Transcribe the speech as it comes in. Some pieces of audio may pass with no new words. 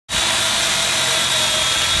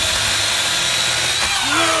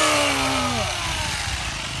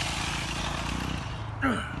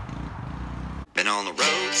on the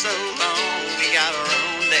road so long, we got our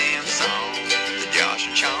own damn song. The Josh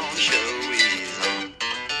and Sean show is on.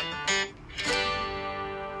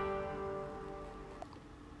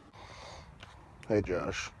 Hey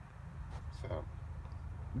Josh. What's up?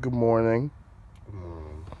 Good morning. Good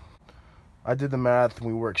morning. I did the math and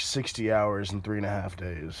we worked 60 hours in 3.5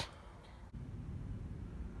 days.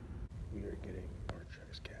 We are getting our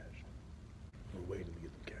checks cashed. We're waiting to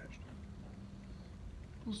get them cashed.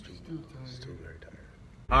 Still very tired.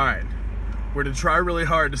 Alright. We're to try really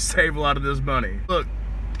hard to save a lot of this money. Look.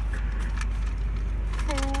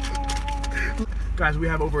 Guys, we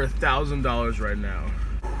have over $1,000 right now.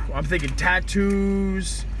 I'm thinking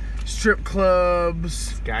tattoos, strip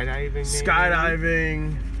clubs, Skydiving, maybe?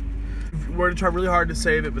 Skydiving. We're gonna try really hard to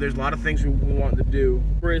save it, but there's a lot of things we want to do.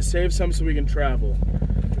 We're gonna save some so we can travel.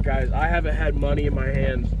 But guys, I haven't had money in my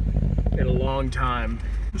hands in a long time.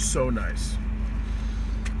 It's so nice.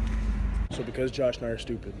 So because Josh and I are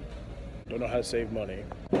stupid, don't know how to save money,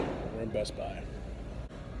 we're in Best Buy.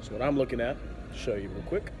 So what I'm looking at, I'll show you real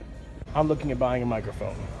quick. I'm looking at buying a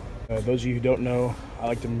microphone. Those of you who don't know, I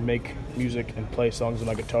like to make music and play songs on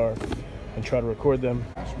my guitar and try to record them.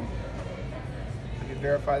 Can you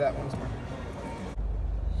verify that once more?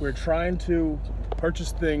 We're trying to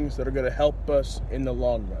purchase things that are going to help us in the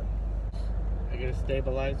long run. I get a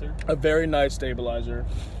stabilizer? A very nice stabilizer.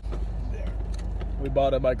 There. We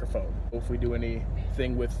bought a microphone. If we do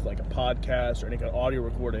anything with like a podcast or any kind of audio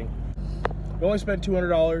recording, we only spent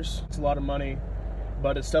 $200. It's a lot of money.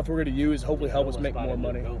 But it's stuff we're going to use, hopefully help us make more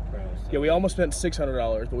money. Yeah, we almost spent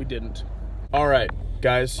 $600, but we didn't. All right,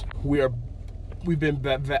 guys, we have been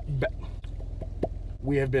bad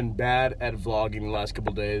at vlogging the last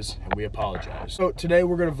couple days, and we apologize. So today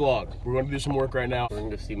we're going to vlog. We're going to do some work right now. We're going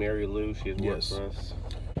to see Mary Lou. She has work for us.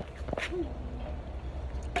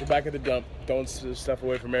 We're back at the dump, throwing stuff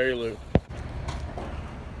away from Mary Lou.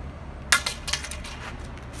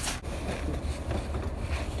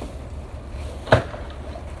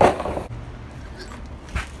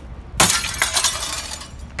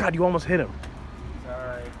 God, you almost hit him.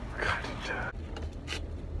 Sorry. God.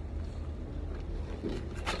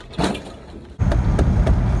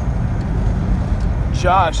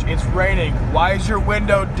 Josh, it's raining. Why is your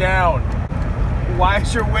window down? Why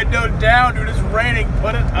is your window down, dude? It's raining.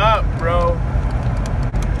 Put it up, bro.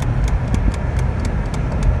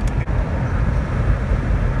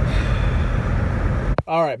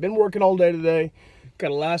 All right, been working all day today. Got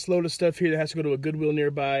a last load of stuff here that has to go to a Goodwill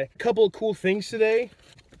nearby. A couple of cool things today.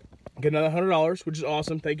 Get another $100, which is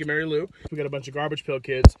awesome. Thank you, Mary Lou. We got a bunch of garbage pail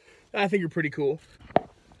kids. I think are pretty cool.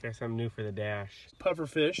 Got something new for the dash. Puffer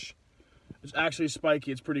fish. It's actually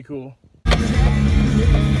spiky. It's pretty cool.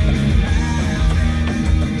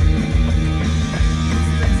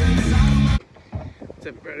 What's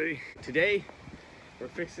up, everybody? Today, we're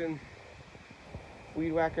fixing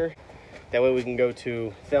weed whacker. That way we can go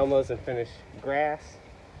to Thelma's and finish grass.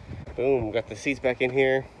 Boom, got the seats back in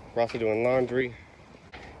here. We're also doing laundry.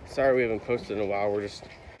 Sorry we haven't posted in a while.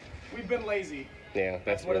 We've been lazy. Yeah,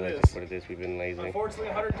 that's what really it is. just what it is. We've been lazy. Unfortunately,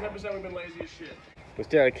 110% we've been lazy as shit. We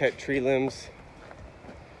still gotta cut tree limbs.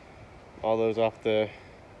 All those off the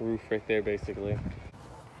roof right there, basically.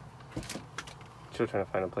 Still trying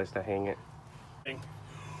to find a place to hang it.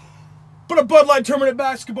 Put a Bud Light tournament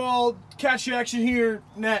basketball. Catch the action here,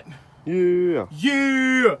 net. Yeah.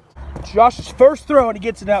 Yeah. Josh's first throw and he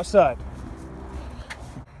gets it outside.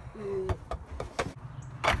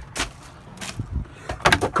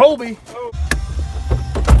 Colby. Oh.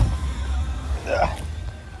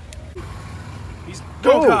 He's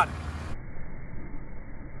go-caught.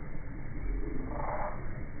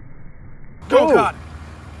 Go-caught.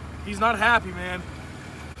 He's not happy, man.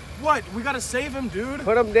 What? We gotta save him, dude.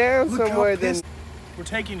 Put him down Look somewhere then. We're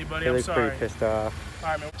taking you, buddy. He I'm looks sorry. pretty pissed off. All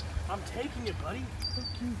right, man. I'm taking you, buddy. Fuck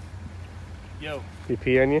you. Yo. He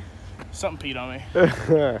pee on you? Something peed on me.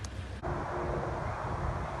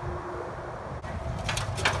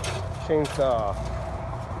 Chainsaw.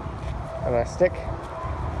 On a stick. A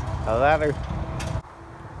ladder.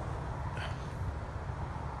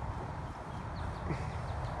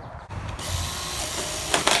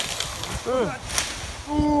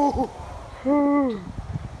 Ooh.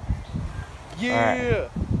 Yeah. Right.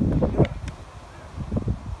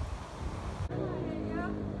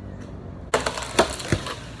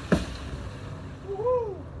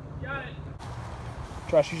 Got it.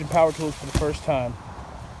 Josh using power tools for the first time.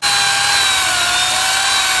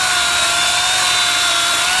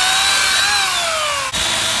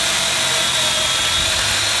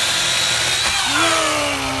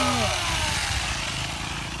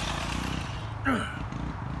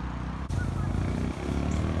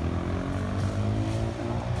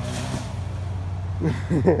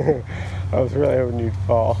 I was really hoping you'd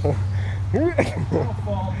fall.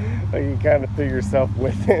 Like you kind of threw yourself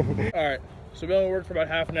with him. All right, so we only worked for about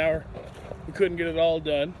half an hour. We couldn't get it all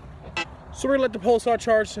done. So we're gonna let the Pulsar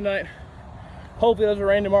charge tonight. Hopefully it doesn't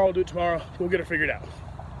rain tomorrow, we'll do it tomorrow. We'll get it figured out.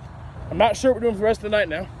 I'm not sure what we're doing for the rest of the night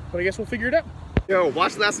now, but I guess we'll figure it out. Yo,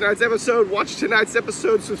 watch last night's episode, watch tonight's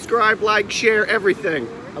episode, subscribe, like, share, everything.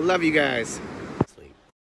 I love you guys.